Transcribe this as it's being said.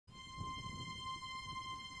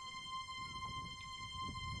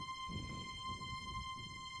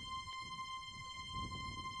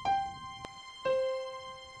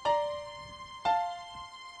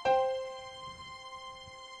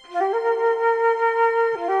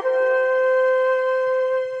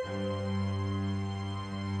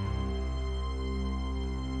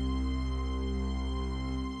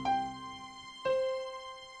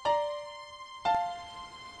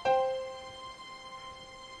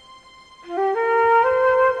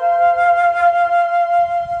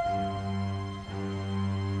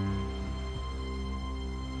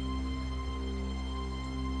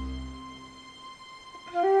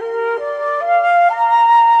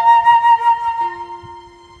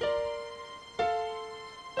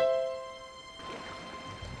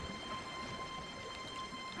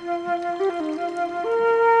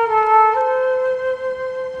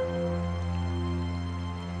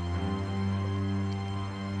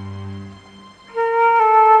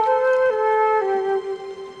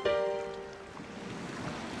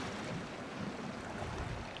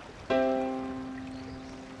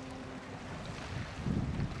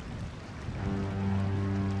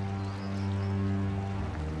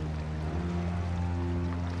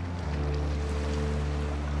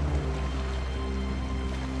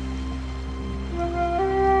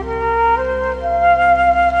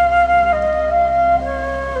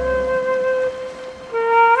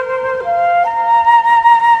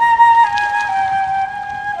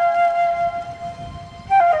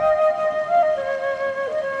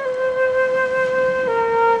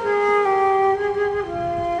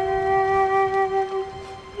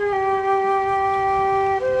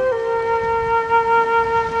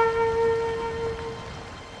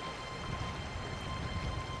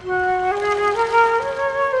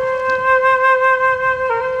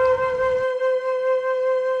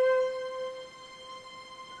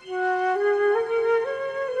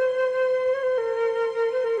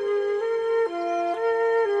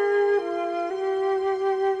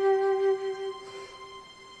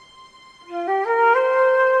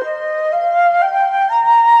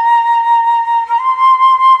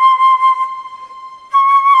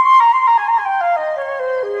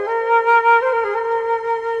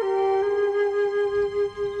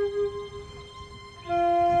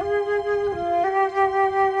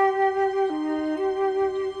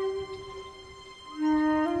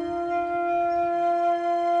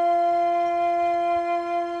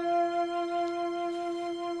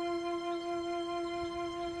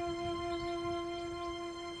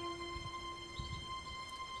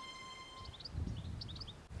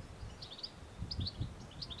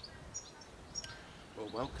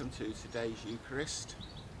Welcome to today's Eucharist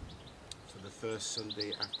for the first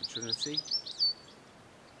Sunday after Trinity.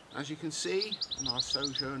 As you can see on our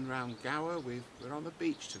sojourn round Gower, we're on the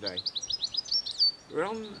beach today. We're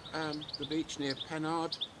on the beach near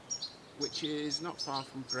Pennard, which is not far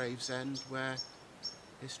from Gravesend, where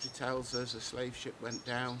history tells us a slave ship went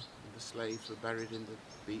down and the slaves were buried in the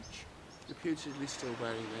beach, reputedly still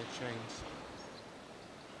wearing their chains.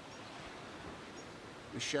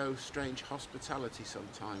 We show strange hospitality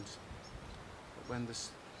sometimes, but when the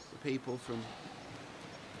people from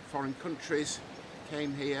foreign countries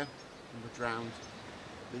came here and were drowned,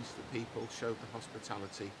 at least the people showed the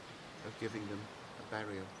hospitality of giving them a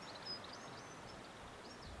burial.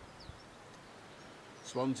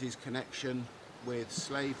 Swansea's connection with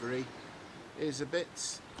slavery is a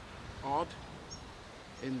bit odd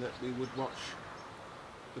in that the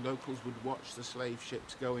locals would watch the slave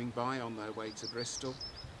ships going by on their way to Bristol.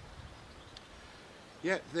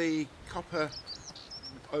 Yet the copper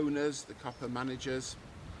owners, the copper managers,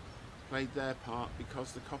 played their part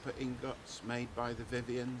because the copper ingots made by the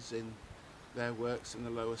Vivians in their works in the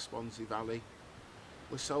lower Swansea Valley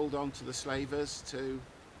were sold on to the slavers to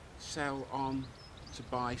sell on to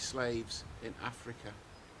buy slaves in Africa.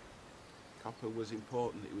 Copper was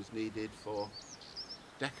important, it was needed for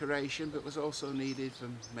decoration, but was also needed for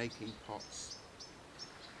making pots.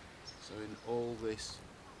 So in all this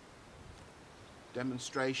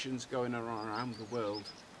demonstrations going on around the world,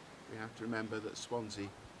 we have to remember that Swansea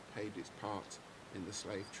played its part in the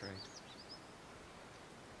slave trade.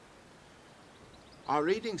 Our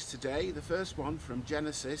readings today, the first one from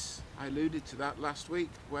Genesis, I alluded to that last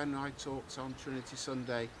week when I talked on Trinity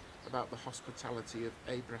Sunday about the hospitality of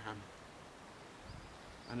Abraham.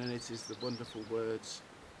 And in it is the wonderful words,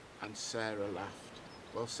 "And Sarah laughed."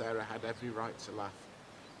 Well, Sarah had every right to laugh.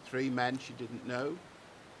 3 men she didn't know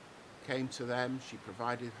came to them. She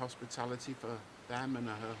provided hospitality for them and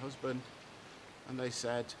her husband. And they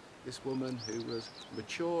said this woman, who was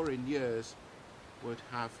mature in years, would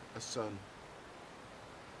have a son.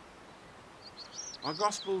 Our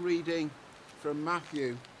gospel reading from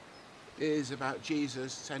Matthew is about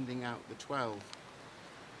Jesus sending out the 12.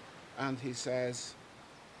 And he says,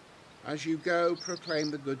 "As you go, proclaim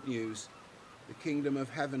the good news. The kingdom of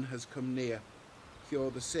heaven has come near. Cure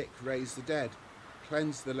the sick, raise the dead,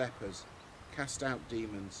 cleanse the lepers, cast out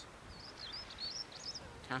demons."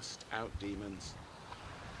 Cast out demons.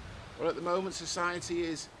 Well, at the moment, society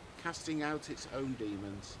is casting out its own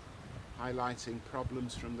demons, highlighting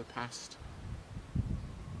problems from the past.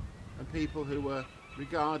 And people who were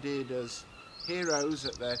regarded as heroes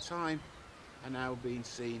at their time are now being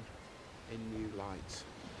seen in new light.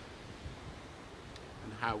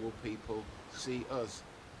 And how will people see us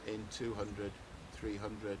in 200,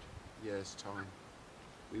 300 years' time?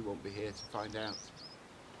 We won't be here to find out.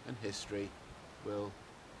 And history will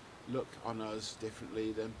look on us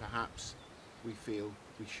differently than perhaps we feel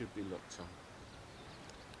we should be looked on.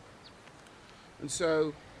 And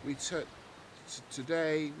so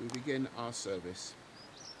today we begin our service.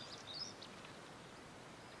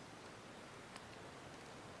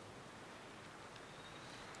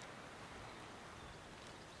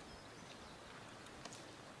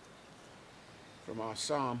 From our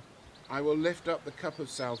psalm, "I will lift up the cup of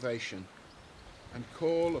salvation and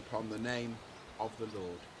call upon the name of the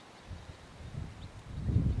Lord."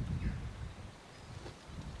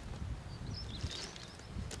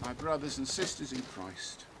 My brothers and sisters in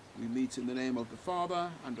Christ, we meet in the name of the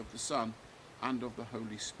Father, and of the Son, and of the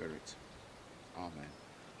Holy Spirit. Amen.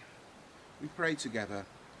 We pray together.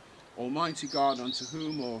 Almighty God, unto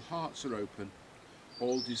whom all hearts are open,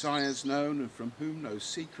 all desires known, and from whom no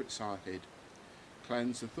secrets are hid,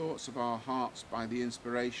 cleanse the thoughts of our hearts by the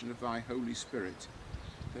inspiration of thy Holy Spirit,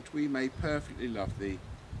 that we may perfectly love thee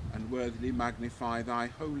and worthily magnify thy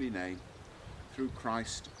holy name, through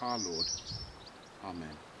Christ our Lord.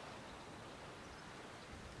 Amen.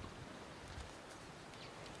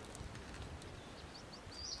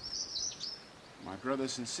 My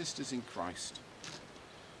brothers and sisters in Christ,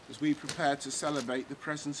 as we prepare to celebrate the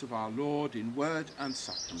presence of our Lord in word and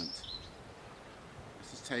sacrament,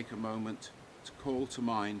 let us take a moment to call to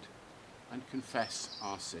mind and confess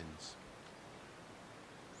our sins.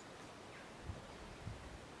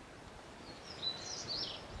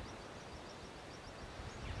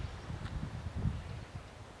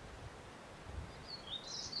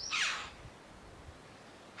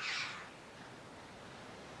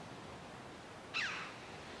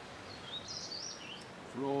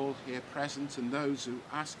 For all here present and those who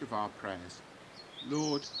ask of our prayers,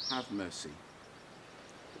 Lord, have mercy.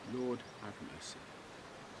 Lord, have mercy.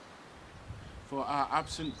 For our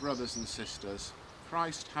absent brothers and sisters,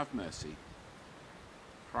 Christ have mercy.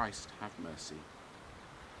 Christ have mercy.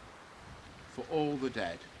 For all the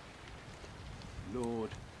dead,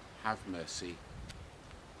 Lord have mercy.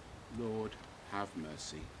 Lord have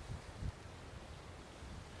mercy.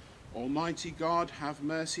 Almighty God, have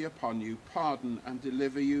mercy upon you, pardon and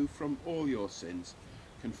deliver you from all your sins,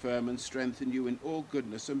 confirm and strengthen you in all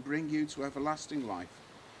goodness, and bring you to everlasting life,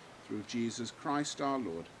 through Jesus Christ our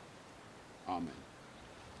Lord. Amen.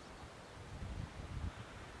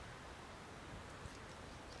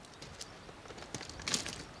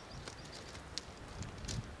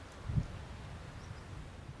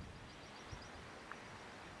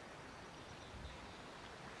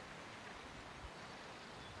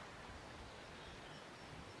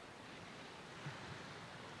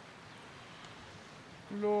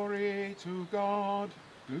 Glory to God,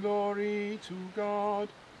 glory to God,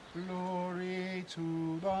 glory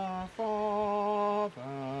to the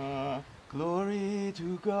Father. Glory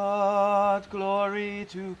to God, glory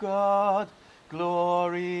to God,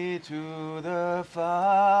 glory to the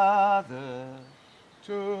Father.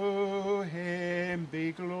 To him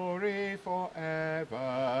be glory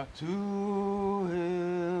forever. To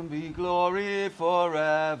him be glory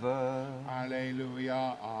forever.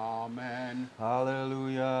 Alleluia, amen.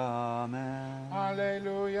 Hallelujah, amen.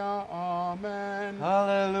 Alleluia, amen.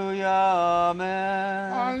 Hallelujah,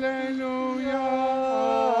 amen. Alleluia,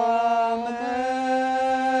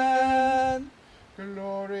 amen.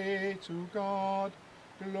 Glory to God,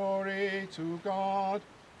 glory to God,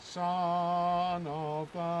 Son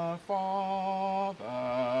of the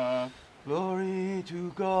Father. Glory to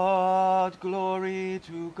God, glory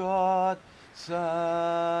to God,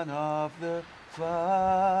 Son of the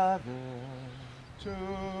Father. To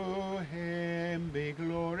him be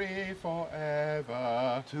glory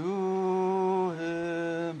forever. To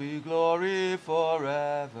him be glory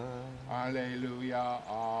forever. Alleluia,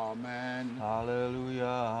 amen. Hallelujah,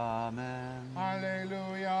 amen.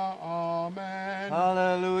 Alleluia, amen.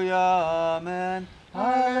 Hallelujah, amen.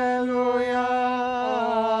 Alleluia,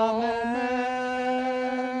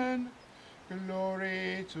 amen.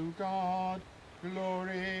 Glory to God,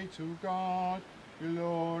 glory to God,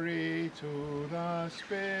 glory to the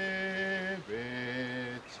Spirit.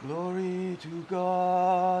 Glory to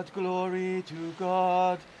God, glory to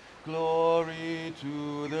God, glory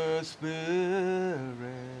to the Spirit.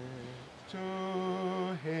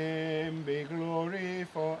 To him be glory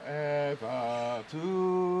forever.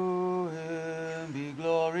 To him be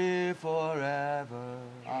glory forever.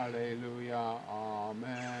 Alleluia,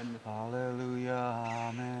 amen. Hallelujah,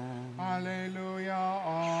 amen. Alleluia,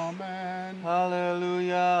 amen.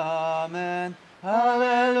 Hallelujah, amen.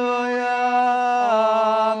 Hallelujah,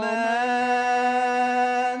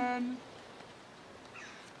 amen.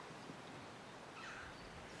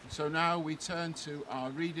 So now we turn to our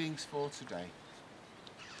readings for today.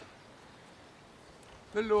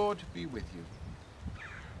 The Lord be with you.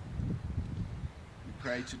 We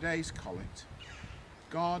pray today's collect.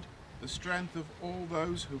 God, the strength of all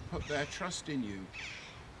those who put their trust in you,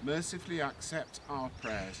 mercifully accept our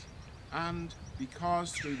prayers, and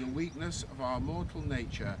because through the weakness of our mortal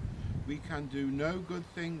nature we can do no good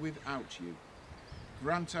thing without you,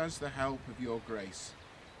 grant us the help of your grace,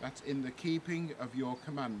 that in the keeping of your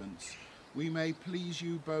commandments we may please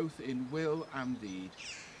you both in will and deed.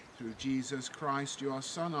 Through Jesus Christ, your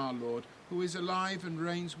Son, our Lord, who is alive and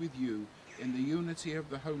reigns with you in the unity of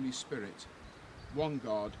the Holy Spirit, one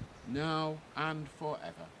God, now and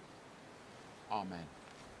forever. Amen.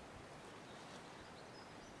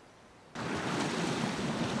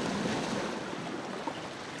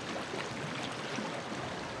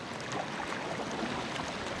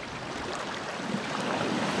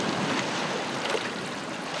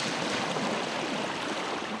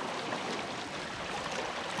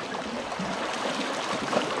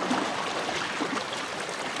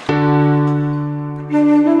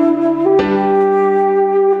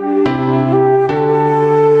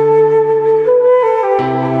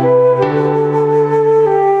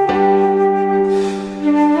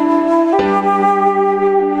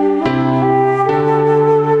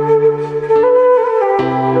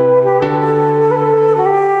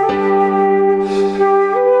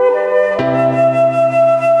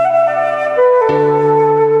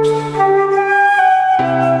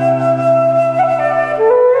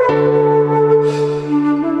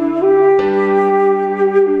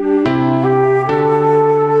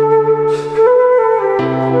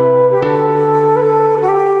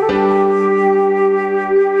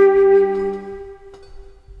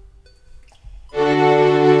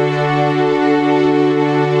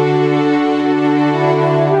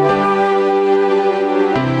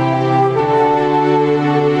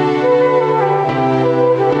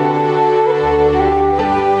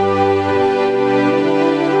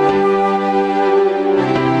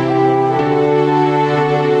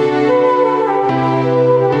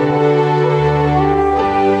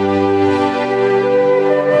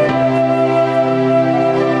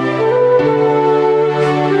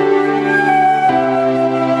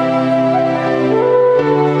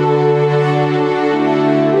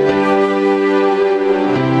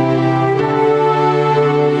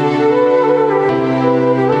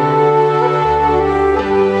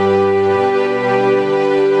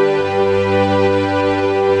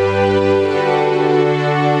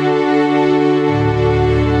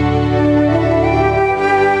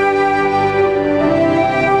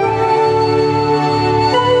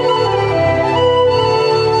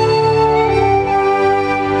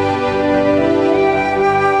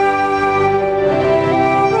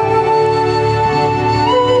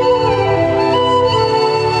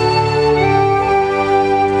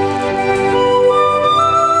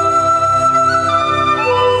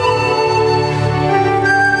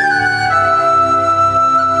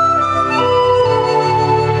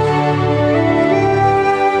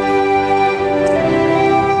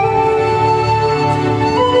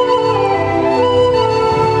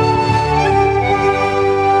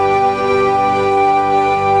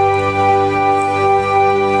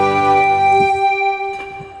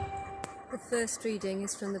 first reading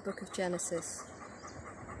is from the book of Genesis.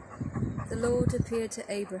 The Lord appeared to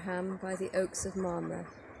Abraham by the oaks of Mamre,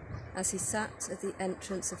 as he sat at the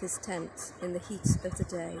entrance of his tent in the heat of the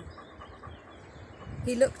day.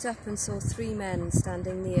 He looked up and saw 3 men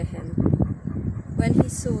standing near him. When he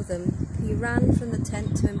saw them, he ran from the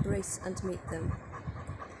tent to embrace and meet them,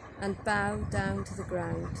 and bowed down to the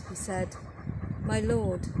ground. He said, "My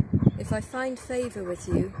Lord, if I find favour with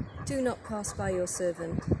you, do not pass by your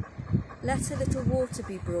servant. Let a little water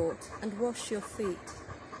be brought, and wash your feet,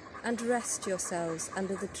 and rest yourselves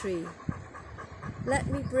under the tree. Let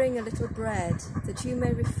me bring a little bread, that you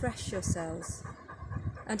may refresh yourselves,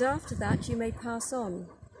 and after that you may pass on,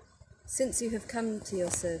 since you have come to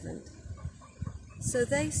your servant." So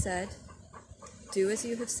they said, "Do as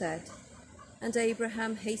you have said." And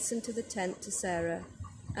Abraham hastened to the tent to Sarah,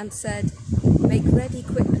 and said, "Make ready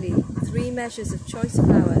quickly 3 measures of choice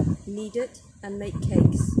flour, knead it, and make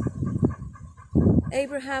cakes."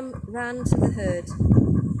 Abraham ran to the herd,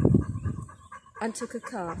 and took a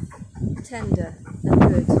calf, tender and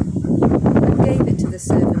good, and gave it to the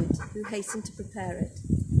servant, who hastened to prepare it.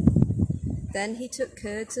 Then he took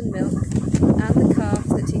curds and milk, and the calf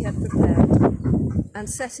that he had prepared, and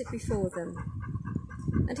set it before them.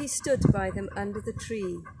 And he stood by them under the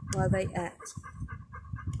tree while they ate.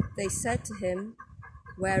 They said to him,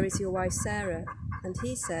 "Where is your wife Sarah?" And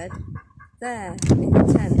he said, "There, in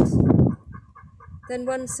the tent." Then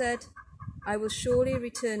one said, "I will surely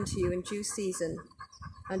return to you in due season,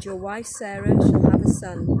 and your wife Sarah shall have a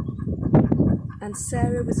son." And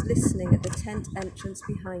Sarah was listening at the tent entrance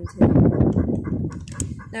behind him.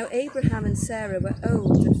 Now Abraham and Sarah were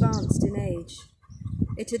old, advanced in age.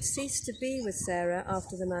 It had ceased to be with Sarah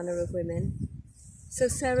after the manner of women. So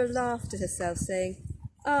Sarah laughed to herself, saying,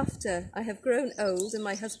 "After I have grown old and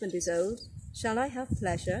my husband is old, shall I have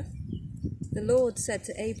pleasure?" The Lord said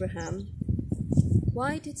to Abraham,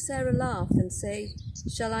 "Why did Sarah laugh and say,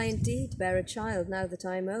 'Shall I indeed bear a child now that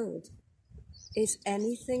I am old?' Is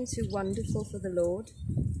anything too wonderful for the Lord?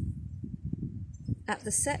 At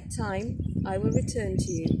the set time I will return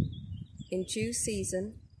to you, in due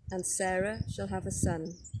season, and Sarah shall have a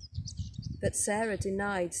son." But Sarah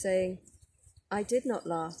denied, saying, "I did not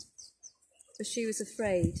laugh," for she was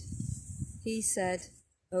afraid. He said,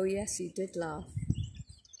 "Oh yes, you did laugh."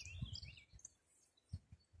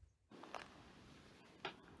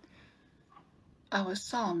 Our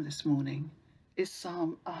psalm this morning is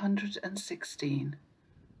Psalm 116,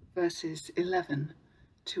 verses 11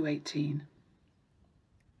 to 18.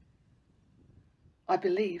 I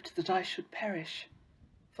believed that I should perish,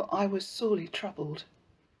 for I was sorely troubled.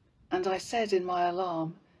 And I said in my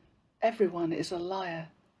alarm, "Everyone is a liar."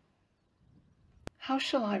 How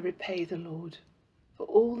shall I repay the Lord for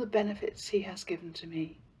all the benefits he has given to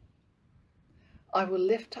me? I will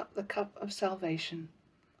lift up the cup of salvation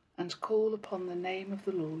and call upon the name of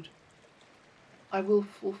the Lord. I will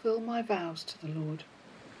fulfill my vows to the Lord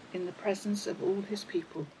in the presence of all his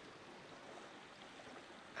people.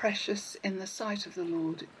 Precious in the sight of the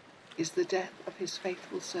Lord is the death of his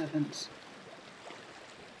faithful servants.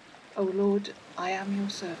 O Lord, I am your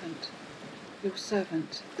servant,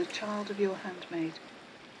 the child of your handmaid.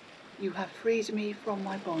 You have freed me from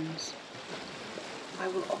my bonds. I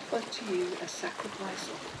will offer to you a sacrifice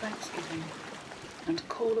of thanksgiving and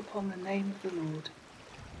call upon the name of the Lord.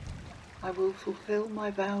 I will fulfill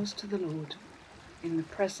my vows to the Lord in the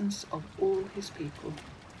presence of all his people.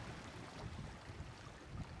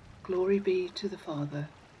 Glory be to the Father,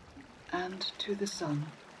 and to the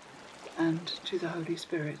Son, and to the Holy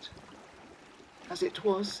Spirit, as it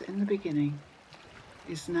was in the beginning,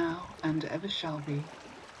 is now, and ever shall be,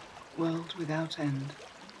 world without end.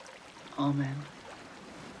 Amen.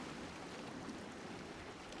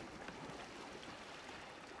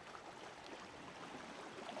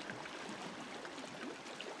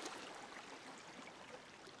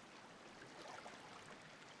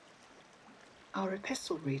 Our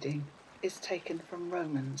epistle reading is taken from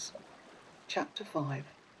Romans, chapter 5,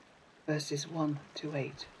 verses 1 to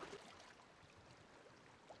 8.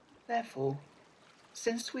 Therefore,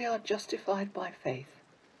 since we are justified by faith,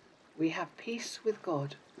 we have peace with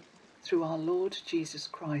God through our Lord Jesus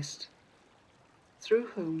Christ, through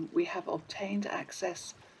whom we have obtained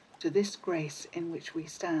access to this grace in which we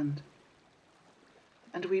stand,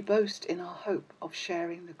 and we boast in our hope of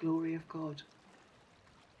sharing the glory of God.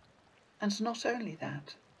 And not only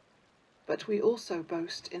that, but we also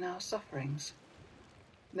boast in our sufferings,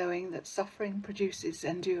 knowing that suffering produces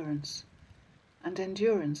endurance, and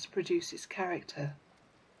endurance produces character,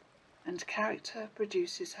 and character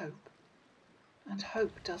produces hope, and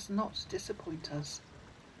hope does not disappoint us,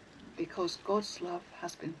 because God's love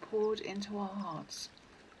has been poured into our hearts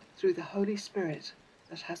through the Holy Spirit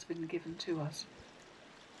that has been given to us.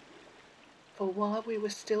 For while we were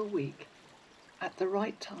still weak, at the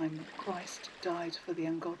right time Christ died for the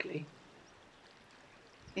ungodly.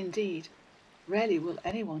 Indeed, rarely will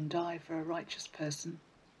anyone die for a righteous person,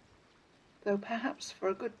 though perhaps for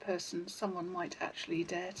a good person someone might actually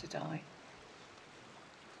dare to die.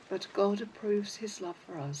 But God approves his love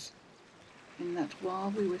for us, in that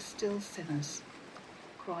while we were still sinners,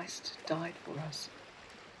 Christ died for us.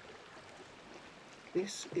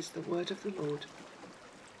 This is the word of the Lord.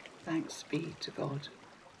 Thanks be to God.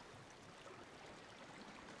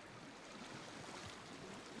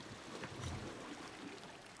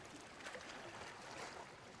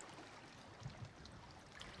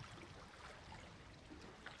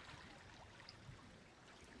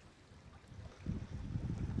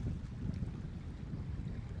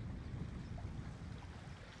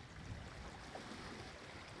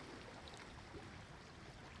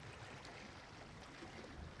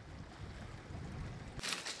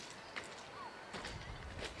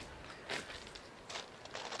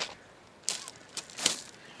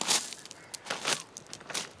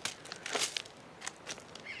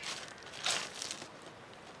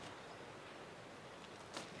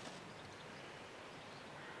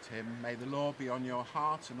 Tim, may the Lord be on your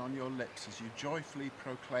heart and on your lips as you joyfully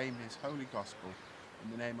proclaim his holy gospel,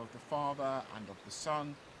 in the name of the Father, and of the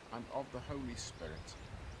Son, and of the Holy Spirit.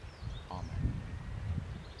 Amen.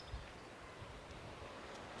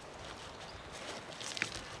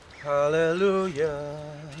 Hallelujah,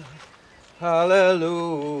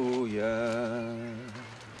 hallelujah,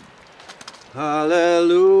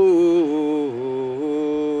 hallelujah.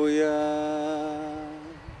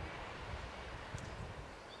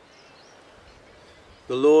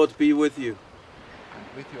 The Lord be with you. And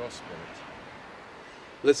with your spirit.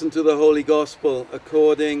 Listen to the Holy Gospel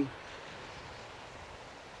according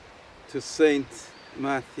to Saint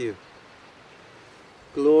Matthew.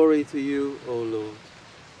 Glory to you, O Lord.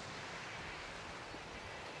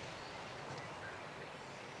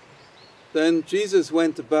 Then Jesus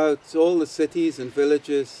went about all the cities and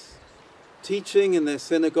villages, teaching in their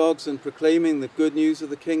synagogues and proclaiming the good news of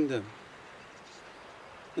the kingdom,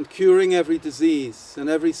 and curing every disease and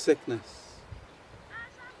every sickness.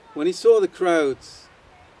 When he saw the crowds,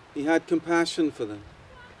 he had compassion for them,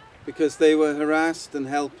 because they were harassed and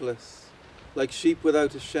helpless, like sheep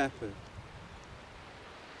without a shepherd.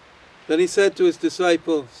 Then he said to his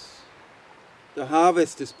disciples, "The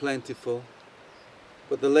harvest is plentiful,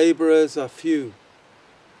 but the labourers are few.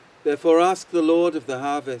 Therefore ask the Lord of the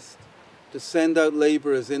harvest to send out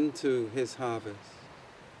labourers into his harvest."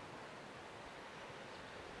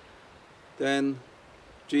 Then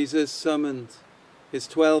Jesus summoned his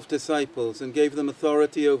 12 disciples and gave them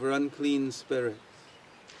authority over unclean spirits,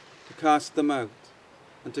 to cast them out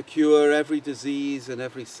and to cure every disease and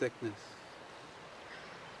every sickness.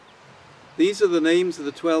 These are the names of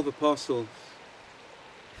the 12 apostles.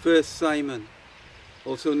 First Simon,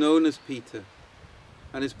 also known as Peter,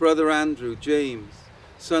 and his brother Andrew, James,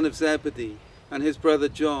 son of Zebedee, and his brother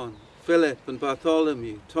John, Philip and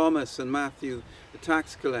Bartholomew, Thomas and Matthew, the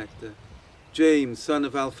tax collector, James, son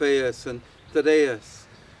of Alphaeus and Thaddeus,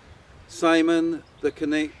 Simon the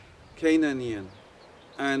Canaanian,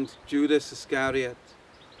 and Judas Iscariot,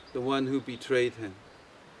 the one who betrayed him.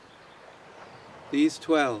 These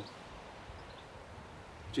 12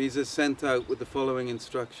 Jesus sent out with the following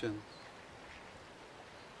instructions.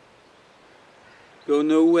 Go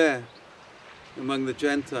nowhere among the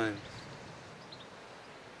Gentiles,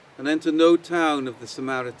 and enter no town of the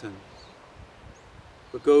Samaritans,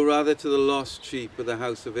 but go rather to the lost sheep of the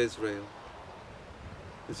house of Israel.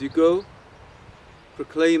 As you go,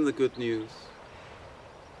 proclaim the good news.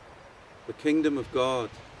 The kingdom of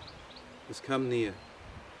God has come near.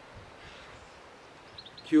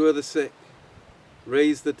 Cure the sick,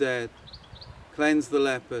 raise the dead, cleanse the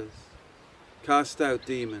lepers, cast out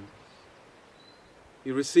demons.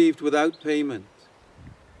 You received without payment,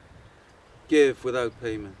 give without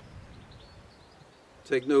payment.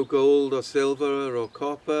 Take no gold or silver or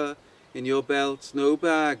copper in your belts, no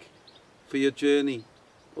bag for your journey,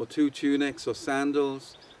 or 2 tunics or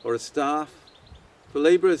sandals or a staff, for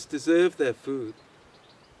labourers deserve their food.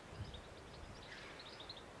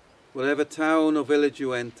 Whatever town or village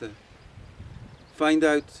you enter, find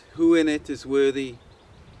out who in it is worthy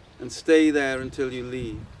and stay there until you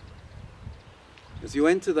leave. As you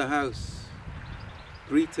enter the house,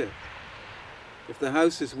 greet it. If the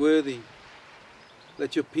house is worthy,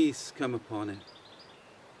 let your peace come upon it.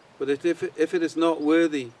 But if it is not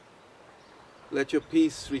worthy, let your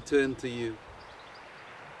peace return to you.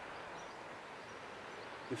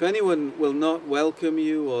 If anyone will not welcome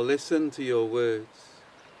you or listen to your words,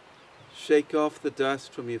 shake off the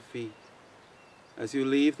dust from your feet as you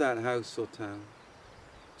leave that house or town.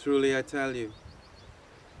 Truly I tell you,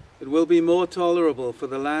 it will be more tolerable for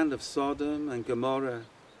the land of Sodom and Gomorrah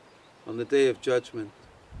on the day of judgment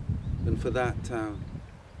than for that town.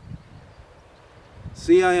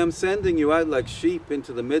 See, I am sending you out like sheep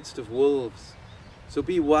into the midst of wolves, so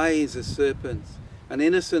be wise as serpents and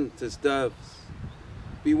innocent as doves.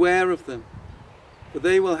 Beware of them, for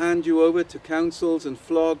they will hand you over to councils and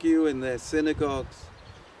flog you in their synagogues,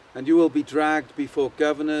 and you will be dragged before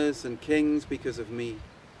governors and kings because of me,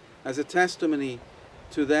 as a testimony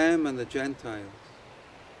to them and the Gentiles.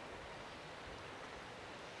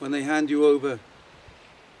 When they hand you over,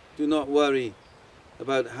 do not worry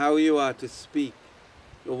about how you are to speak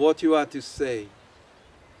or what you are to say,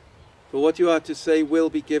 for what you are to say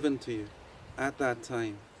will be given to you at that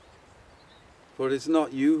time. For it is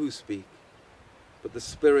not you who speak, but the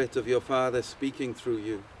Spirit of your Father speaking through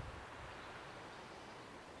you.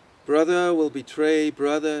 Brother will betray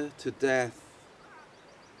brother to death,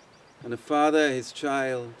 and a father his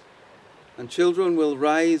child, and children will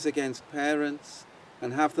rise against parents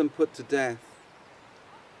and have them put to death.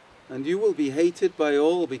 And you will be hated by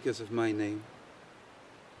all because of my name.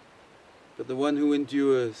 But the one who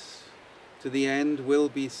endures to the end will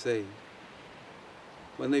be saved.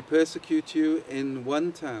 When they persecute you in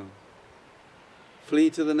one town,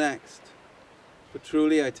 flee to the next. For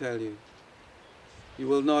truly I tell you, you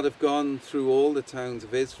will not have gone through all the towns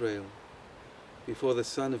of Israel before the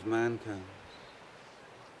Son of Man comes.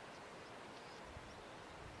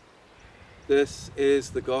 This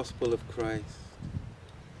is the gospel of Christ.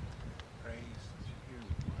 Praise to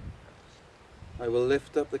you, I will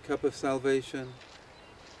lift up the cup of salvation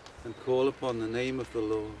and call upon the name of the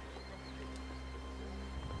Lord.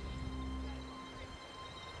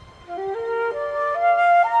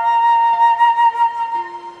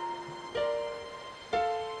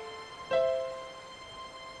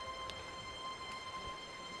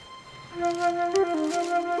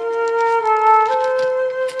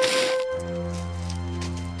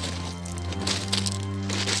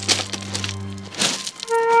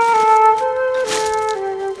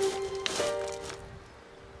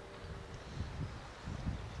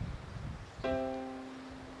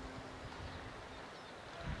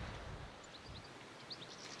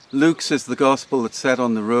 Luke's is the gospel that's set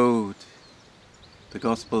on the road, the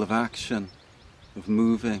gospel of action, of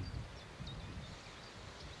moving.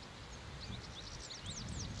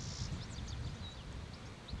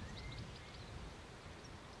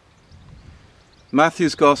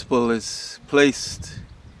 Matthew's gospel is placed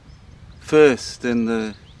first in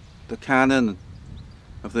the canon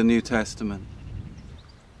of the New Testament,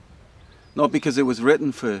 not because it was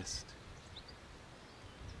written first,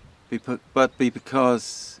 but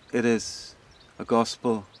because it is a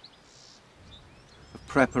gospel of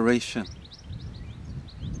preparation,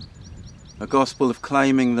 a gospel of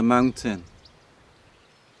climbing the mountain,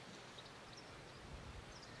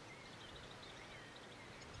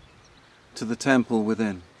 to the temple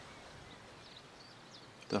within,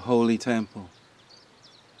 the holy temple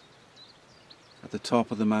at the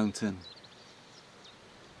top of the mountain,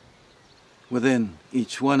 within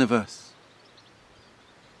each one of us.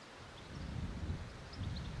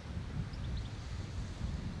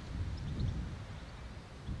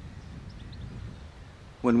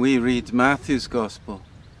 When we read Matthew's Gospel,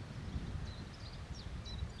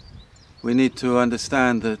 we need to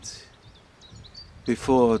understand that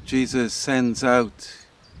before Jesus sends out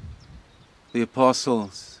the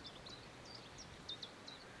apostles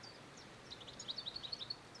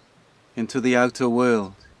into the outer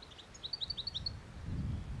world,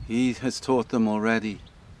 he has taught them already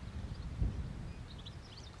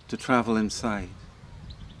to travel inside,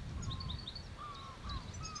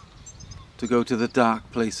 to go to the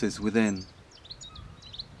dark places within,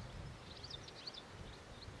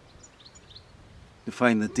 to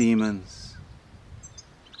find the demons,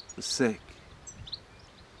 the sick,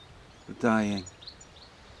 the dying,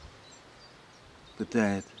 the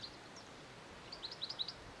dead,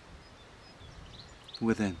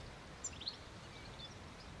 within.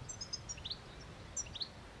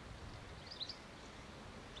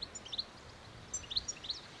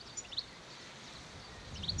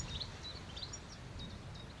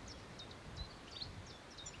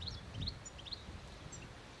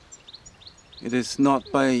 It is not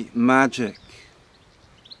by magic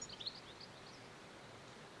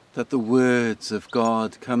that the words of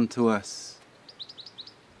God come to us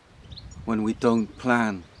when we don't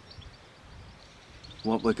plan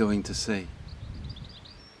what we're going to say.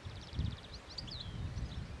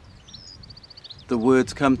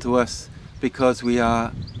 words come to us because we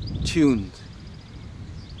are tuned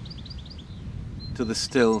to the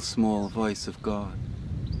still small voice of God.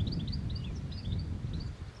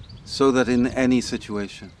 So that in any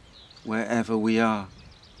situation, wherever we are,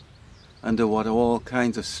 under what all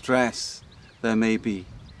kinds of stress there may be,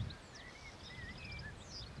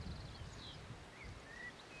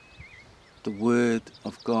 the word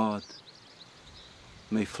of God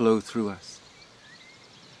may flow through us,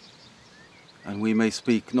 and we may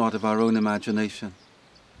speak not of our own imagination,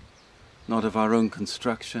 not of our own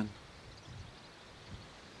construction,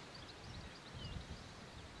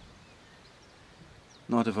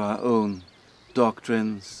 not of our own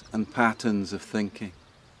doctrines and patterns of thinking,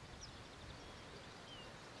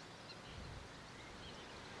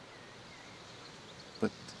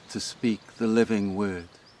 but to speak the living word.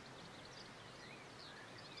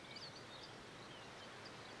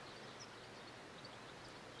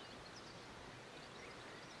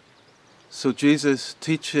 So Jesus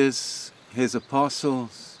teaches his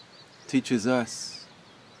apostles, teaches us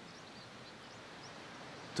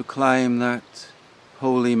to climb that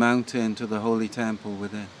holy mountain to the holy temple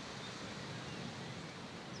within.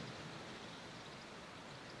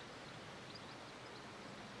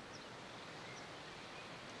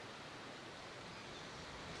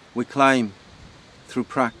 We climb through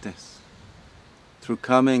practice, through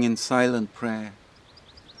coming in silent prayer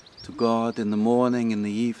to God in the morning, in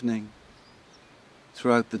the evening,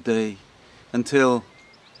 throughout the day, until,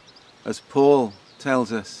 as Pwll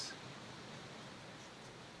tells us,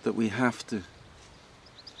 that we have to.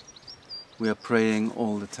 We are praying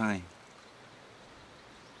all the time,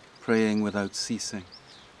 praying without ceasing.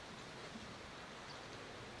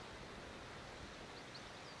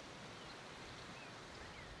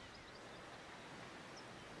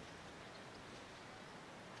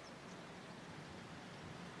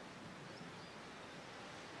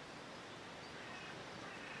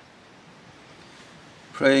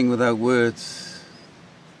 Praying without words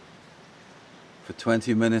for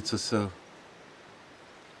 20 minutes or so,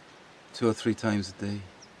 2 or 3 times a day,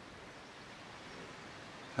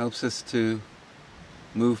 helps us to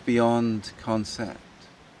move beyond concept,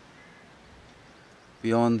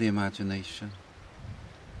 beyond the imagination,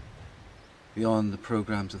 beyond the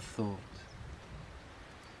programs of thought,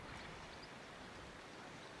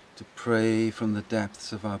 to pray from the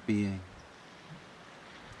depths of our being,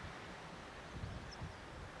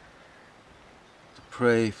 to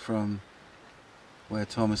pray from where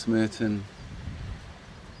Thomas Merton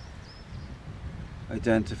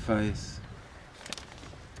identifies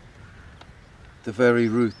the very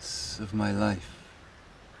roots of my life.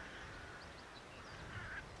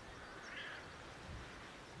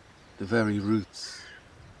 The very roots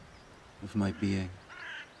of my being.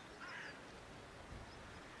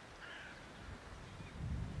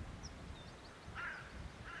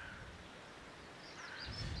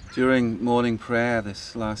 During morning prayer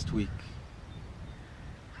this last week,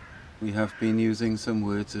 we have been using some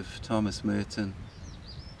words of Thomas Merton,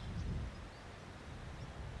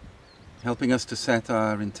 helping us to set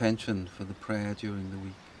our intention for the prayer during the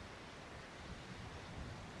week.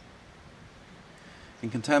 In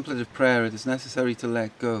contemplative prayer, it is necessary to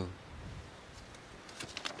let go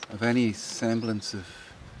of any semblance of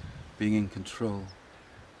being in control.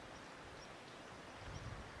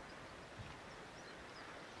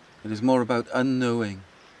 It is more about unknowing,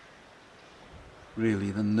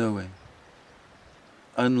 really, than knowing.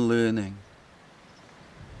 Unlearning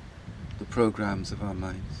the programs of our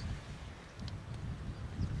minds.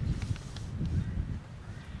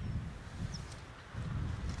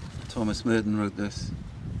 Thomas Merton wrote this: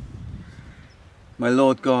 "My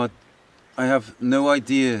Lord God, I have no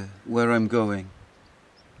idea where I'm going.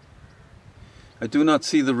 I do not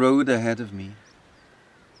see the road ahead of me.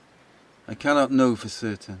 I cannot know for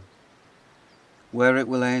certain where it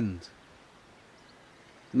will end,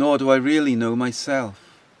 nor do I really know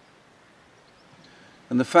myself.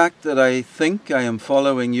 And the fact that I think I am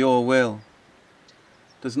following your will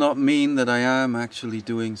does not mean that I am actually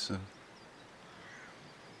doing so.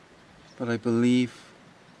 But I believe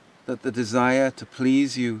that the desire to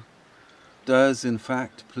please you does in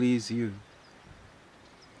fact please you.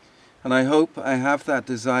 And I hope I have that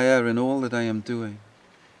desire in all that I am doing.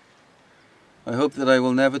 I hope that I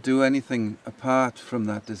will never do anything apart from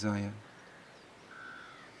that desire.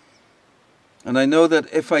 And I know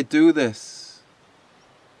that if I do this,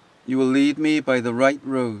 you will lead me by the right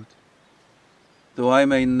road, though I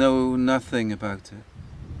may know nothing about it.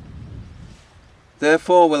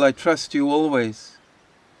 Therefore will I trust you always,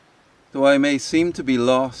 though I may seem to be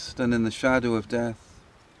lost and in the shadow of death.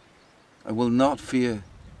 I will not fear,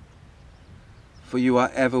 for you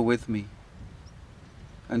are ever with me,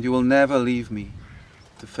 and you will never leave me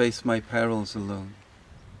to face my perils alone.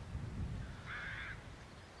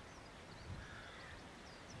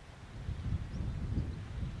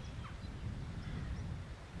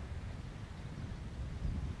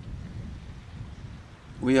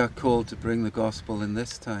 We are called to bring the gospel in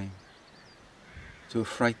this time to a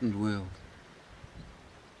frightened world.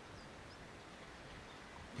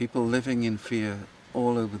 People living in fear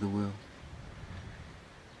all over the world.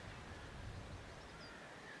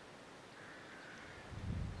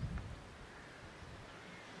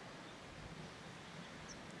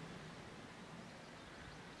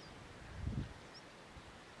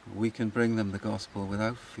 We can bring them the gospel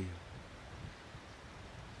without fear.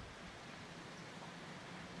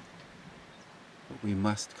 But we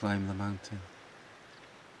must climb the mountain.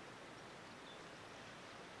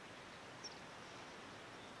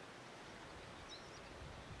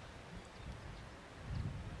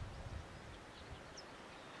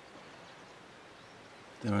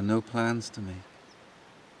 There are no plans to make.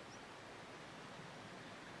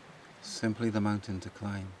 Simply the mountain to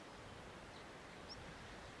climb.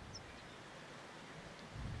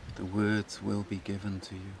 The words will be given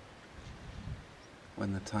to you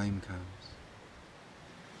when the time comes.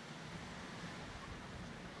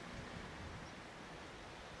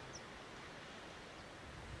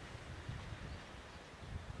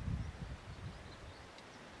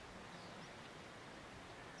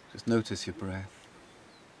 Just notice your breath.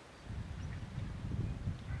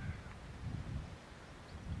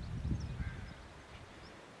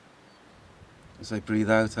 As I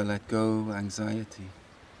breathe out, I let go anxiety.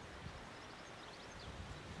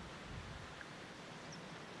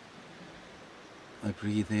 I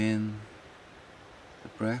breathe in the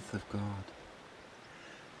breath of God.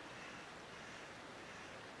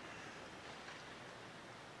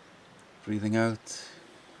 Breathing out,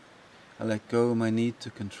 I let go my need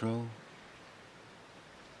to control.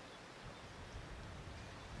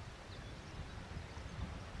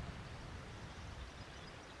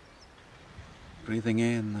 Breathing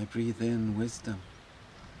in, I breathe in wisdom.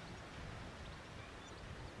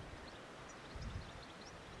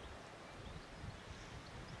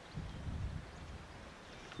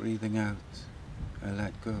 Breathing out, I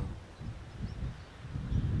let go.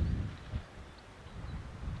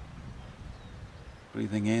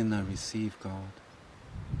 Breathing in, I receive God.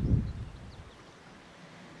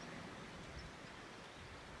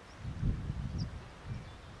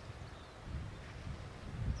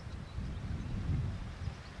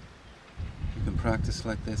 You can practice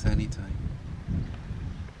like this anytime.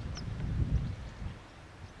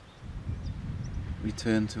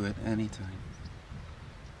 Return to it anytime.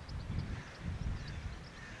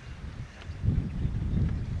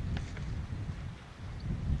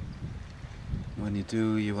 When you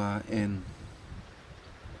do, you are in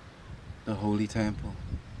the holy temple,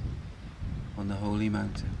 on the holy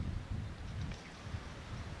mountain.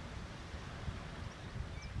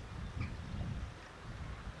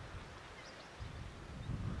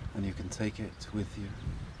 And you can take it with you,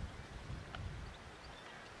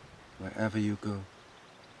 wherever you go,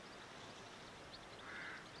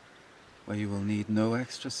 where you will need no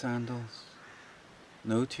extra sandals,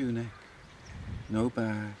 no tunic, no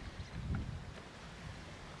bag.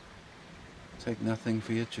 Take nothing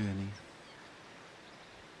for your journey.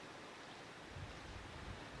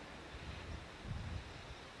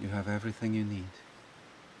 You have everything you need.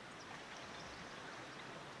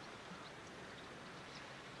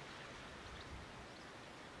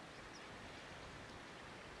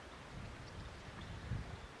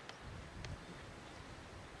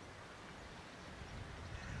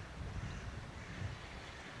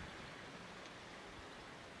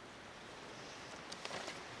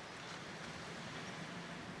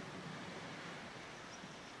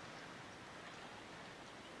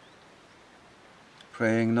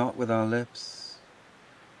 Praying not with our lips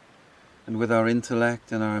and with our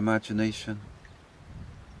intellect and our imagination,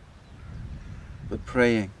 but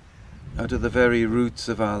praying out of the very roots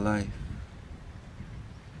of our life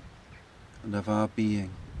and of our being.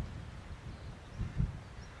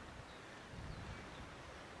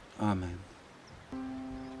 Amen.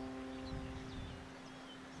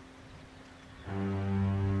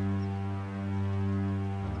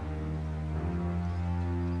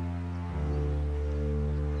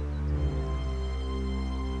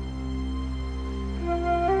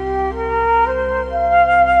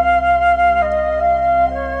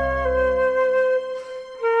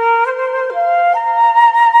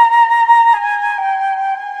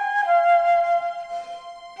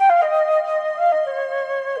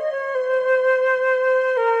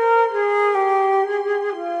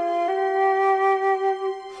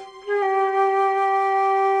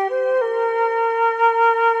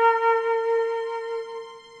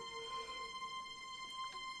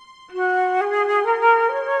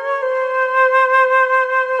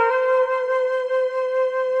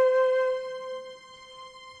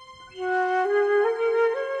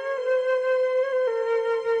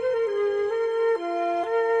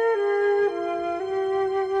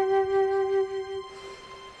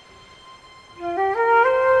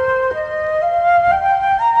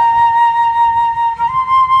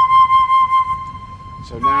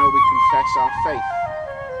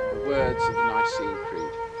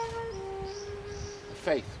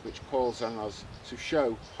 faith which calls on us to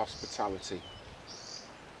show hospitality,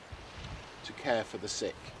 to care for the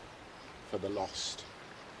sick, for the lost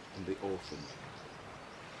and the orphan.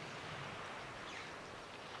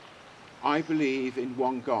 I believe in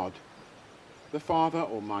one God, the Father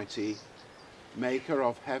Almighty, maker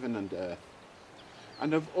of heaven and earth,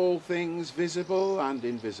 and of all things visible and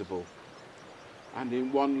invisible, and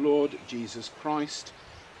in one Lord Jesus Christ,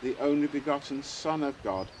 the only begotten Son of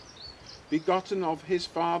God, begotten of his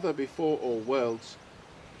Father before all worlds,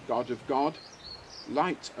 God of God,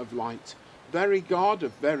 light of light, very God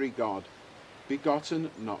of very God, begotten,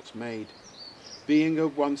 not made, being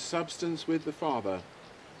of one substance with the Father,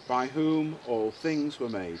 by whom all things were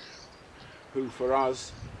made, who for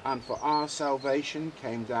us and for our salvation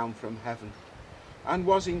came down from heaven, and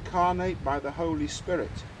was incarnate by the Holy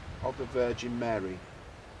Spirit of the Virgin Mary,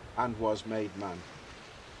 and was made man,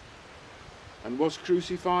 and was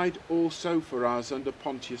crucified also for us under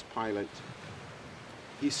Pontius Pilate.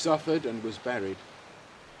 He suffered and was buried,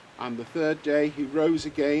 and the third day he rose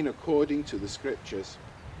again according to the Scriptures,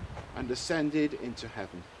 and ascended into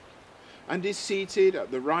heaven, and is seated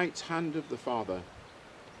at the right hand of the Father.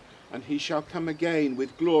 And he shall come again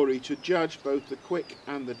with glory to judge both the quick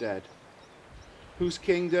and the dead, whose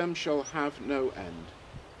kingdom shall have no end.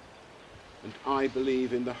 And I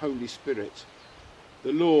believe in the Holy Spirit,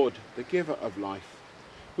 the Lord, the giver of life,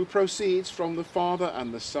 who proceeds from the Father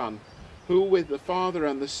and the Son, who with the Father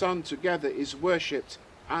and the Son together is worshipped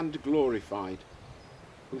and glorified,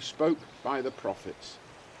 who spoke by the prophets.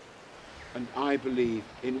 And I believe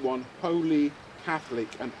in one holy, Catholic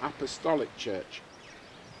and Apostolic Church.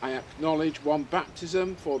 I acknowledge one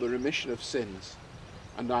baptism for the remission of sins,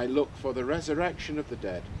 and I look for the resurrection of the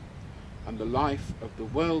dead and the life of the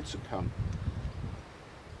world to come.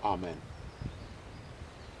 Amen.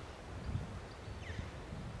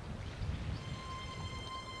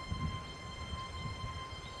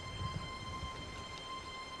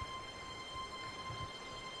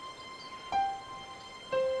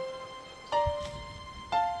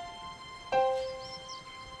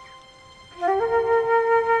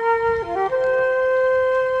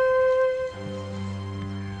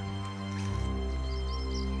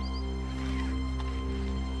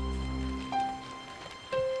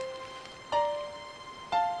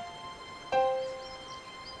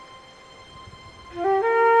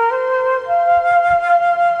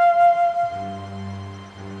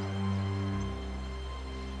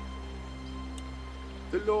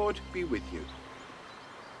 The Lord be with you,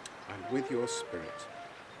 and with your spirit.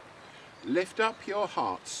 Lift up your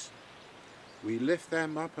hearts. We lift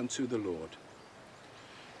them up unto the Lord.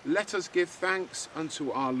 Let us give thanks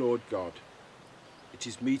unto our Lord God. It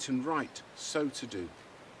is meet and right so to do.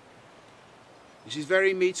 It is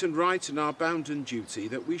very meet and right and our bounden duty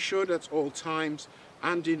that we should at all times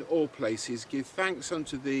and in all places give thanks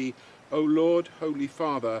unto thee, O Lord, Holy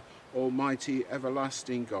Father, Almighty,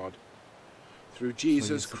 everlasting God, through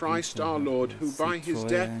Jesus Christ our Lord, who by his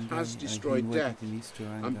death has destroyed death,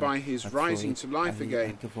 and by his rising to life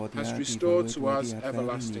again has restored to us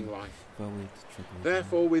everlasting life.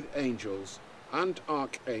 Therefore with angels and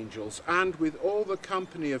archangels, and with all the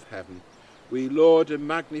company of heaven, we laud and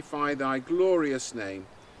magnify thy glorious name,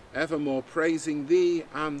 evermore praising thee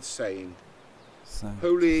and saying,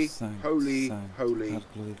 Holy, holy, holy,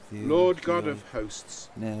 Lord God of hosts,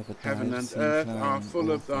 heaven and earth are full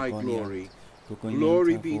of thy glory.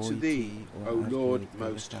 Glory be to thee, O Lord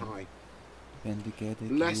Most High.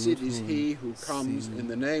 Blessed is he who comes in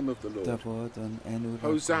the name of the Lord.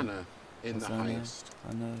 Hosanna in the highest.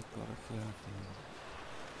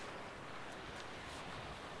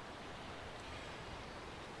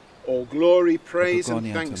 All glory, praise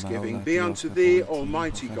and thanksgiving be unto thee,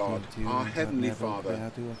 Almighty God, our Heavenly Father,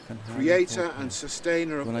 Creator and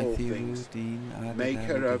Sustainer of all things,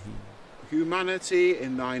 Maker of humanity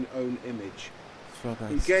in thine own image,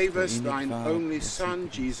 who gave us thine only Son,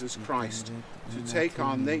 Jesus Christ, to take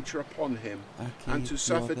our nature upon him, and to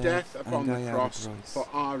suffer death upon the cross for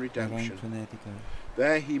our redemption.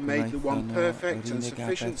 There he made the one perfect and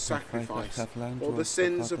sufficient sacrifice for the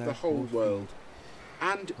sins of the whole world,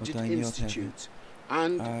 and did institute,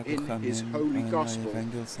 and in his holy gospel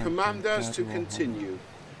command us to continue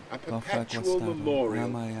a perpetual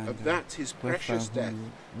memorial of that his precious death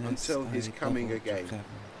until his coming again.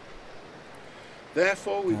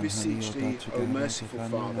 Therefore we beseech thee, O merciful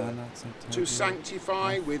Father, to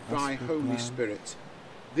sanctify with thy Holy Spirit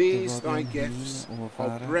these thy gifts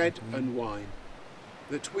of bread and wine,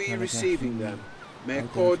 that we, receiving them, may,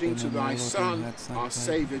 according to thy Son, our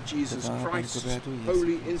Saviour Jesus Christ's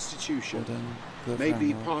holy institution, may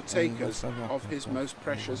be partakers of his most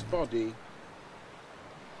precious body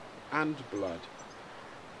and blood.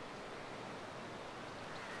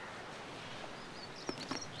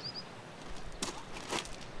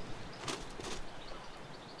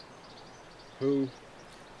 Who,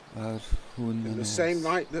 in the same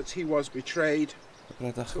night that he was betrayed,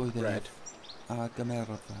 took bread,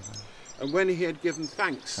 and when he had given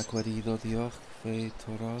thanks,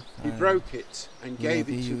 he broke it and gave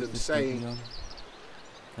it to them, saying,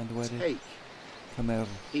 "Take,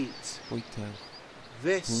 eat.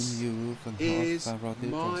 This is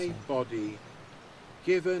my body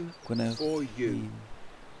given for you.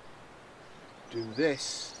 Do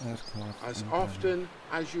this as often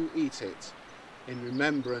as you eat it in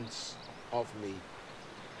remembrance of me."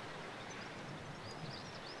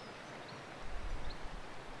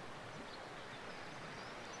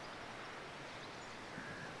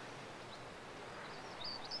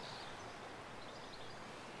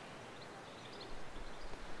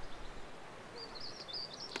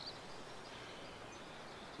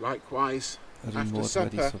 Likewise, after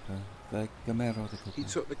supper, he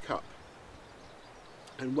took the cup,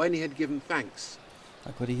 and when he had given thanks,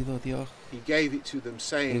 he gave it to them,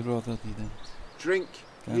 saying, "Drink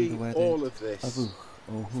ye all of this,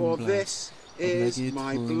 for this is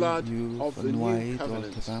my blood of the new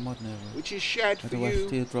covenant, which is shed for you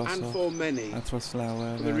and for many, for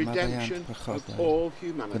the redemption of all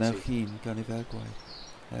humanity.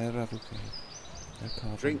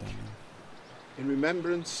 Drink in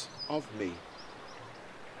remembrance of me."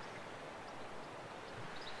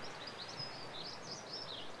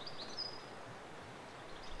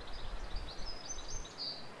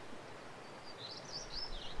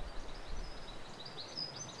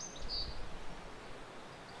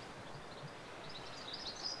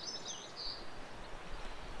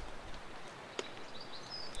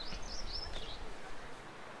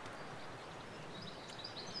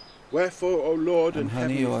 Wherefore, O Lord and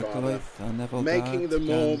Heavenly Father, making the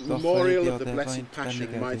memorial of the blessed passion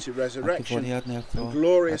and mighty resurrection and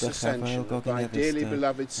glorious ascension of thy dearly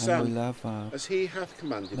beloved Son, as he hath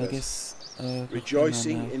commanded us,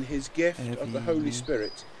 rejoicing in his gift of the Holy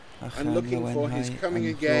Spirit, and looking for his coming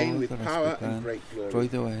again with power and great glory,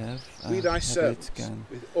 we thy servants,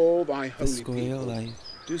 with all thy holy people,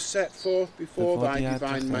 do set forth before thy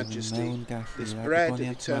divine majesty this bread of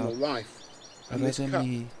eternal life, and this cup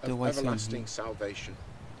of everlasting salvation.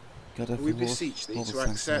 We beseech thee to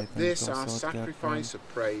accept this our sacrifice of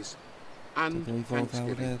praise and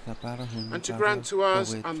thanksgiving, and to grant to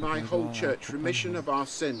us and thy whole church remission of our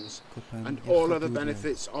sins and all other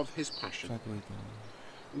benefits of his passion.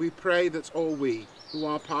 We pray that all we, who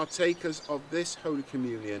are partakers of this Holy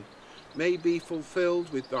Communion, may be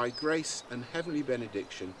fulfilled with thy grace and heavenly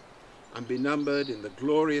benediction, and be numbered in the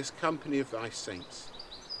glorious company of thy saints.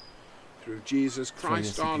 Through Jesus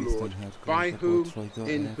Christ our Lord, by whom,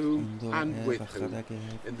 in whom, and with whom,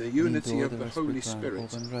 in the unity of the Holy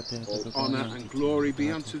Spirit, all honour and glory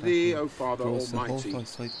be unto thee, O Father Almighty,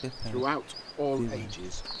 throughout all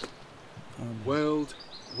ages, world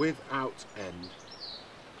without end.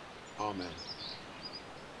 Amen.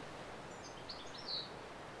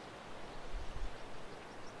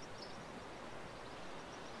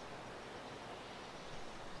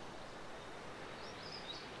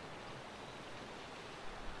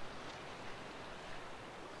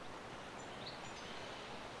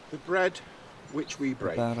 The bread which we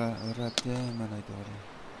break,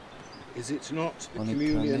 is it not the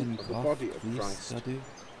communion of the body of Christ?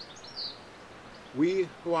 We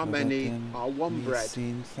who are many are one bread,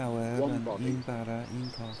 one body.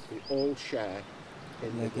 We all share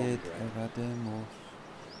in the one bread.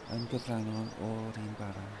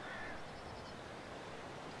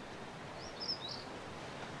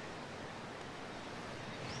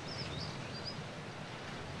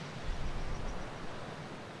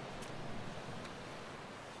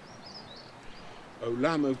 O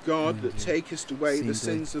Lamb of God, that takest away the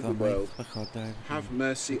sins of the world, have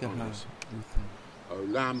mercy on us. O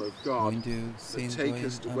Lamb of God, that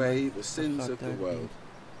takest away the sins of the world,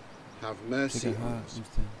 have mercy on us.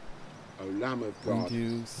 O Lamb of God,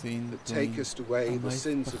 that takest away the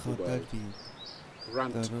sins of the world,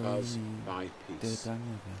 grant us thy peace.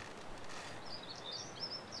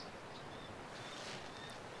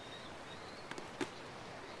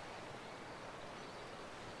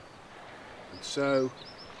 So,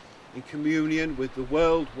 in communion with the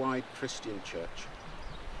worldwide Christian Church,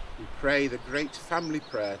 we pray the great family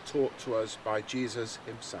prayer taught to us by Jesus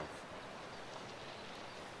himself.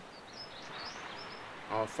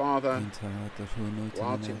 Our Father, who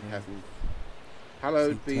art in heaven,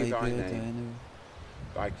 hallowed be thy name.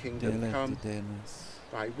 Thy kingdom come,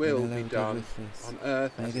 Thy will be done on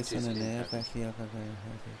earth as it is in heaven.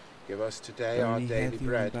 Give us today our daily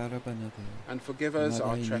bread, and forgive us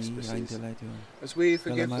our trespasses, as we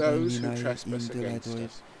forgive those who trespass against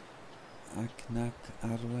us.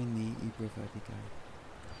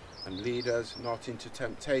 And lead us not into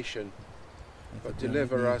temptation, but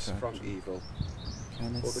deliver us from evil.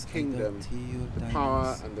 For the kingdom, the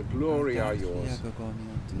power, and the glory are yours,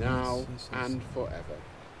 now and forever.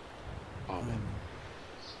 Amen.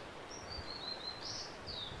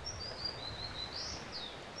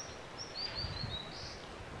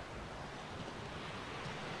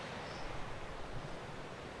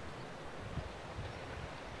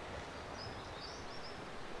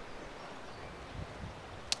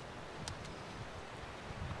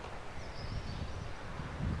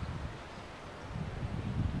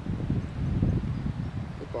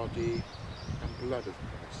 Body and blood of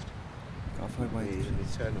Christ, made an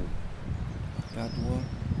eternal.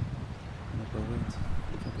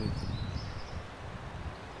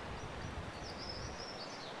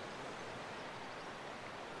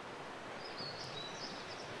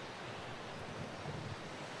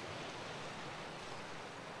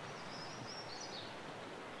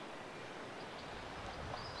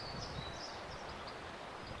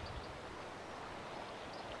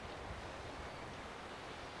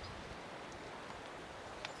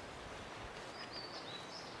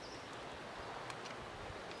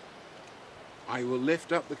 I will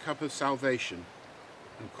lift up the cup of salvation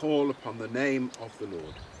and call upon the name of the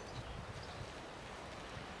Lord.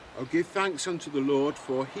 O give thanks unto the Lord,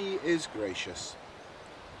 for he is gracious,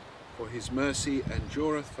 for his mercy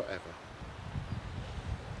endureth forever.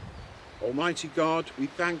 Almighty God, we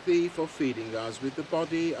thank thee for feeding us with the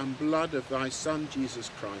body and blood of thy Son Jesus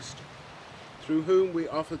Christ, through whom we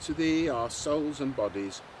offer to thee our souls and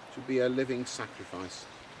bodies to be a living sacrifice.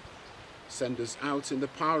 Send us out in the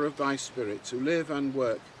power of thy Spirit to live and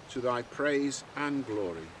work to thy praise and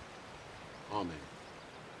glory. Amen.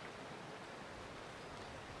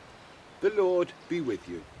 The Lord be with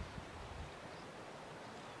you.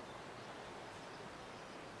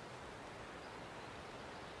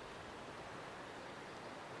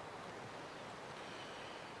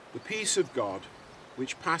 The peace of God,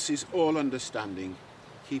 which passes all understanding,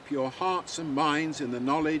 keep your hearts and minds in the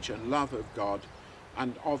knowledge and love of God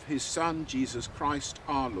and of his Son, Jesus Christ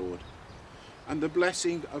our Lord. And the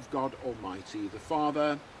blessing of God Almighty, the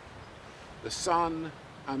Father, the Son,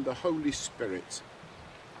 and the Holy Spirit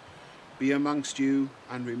be amongst you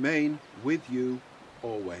and remain with you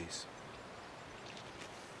always.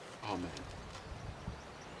 Amen.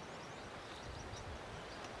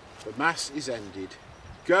 The Mass is ended.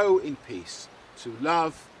 Go in peace to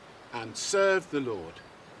love and serve the Lord.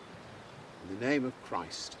 In the name of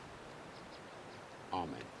Christ.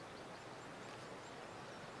 Amen.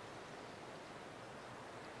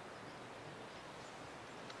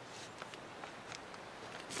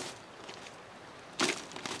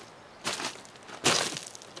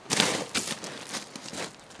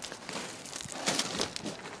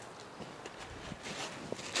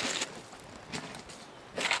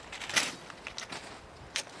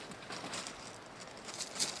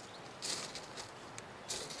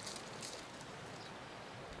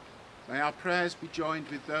 May our prayers be joined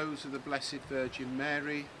with those of the Blessed Virgin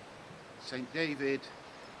Mary, St. David,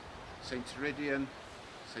 St. Ardouin,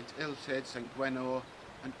 St. Illtyd, St. Gwenor,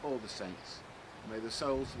 and all the saints. May the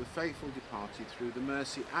souls of the faithful departed through the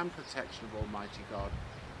mercy and protection of Almighty God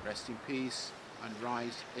rest in peace and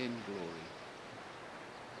rise in glory.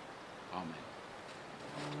 Amen.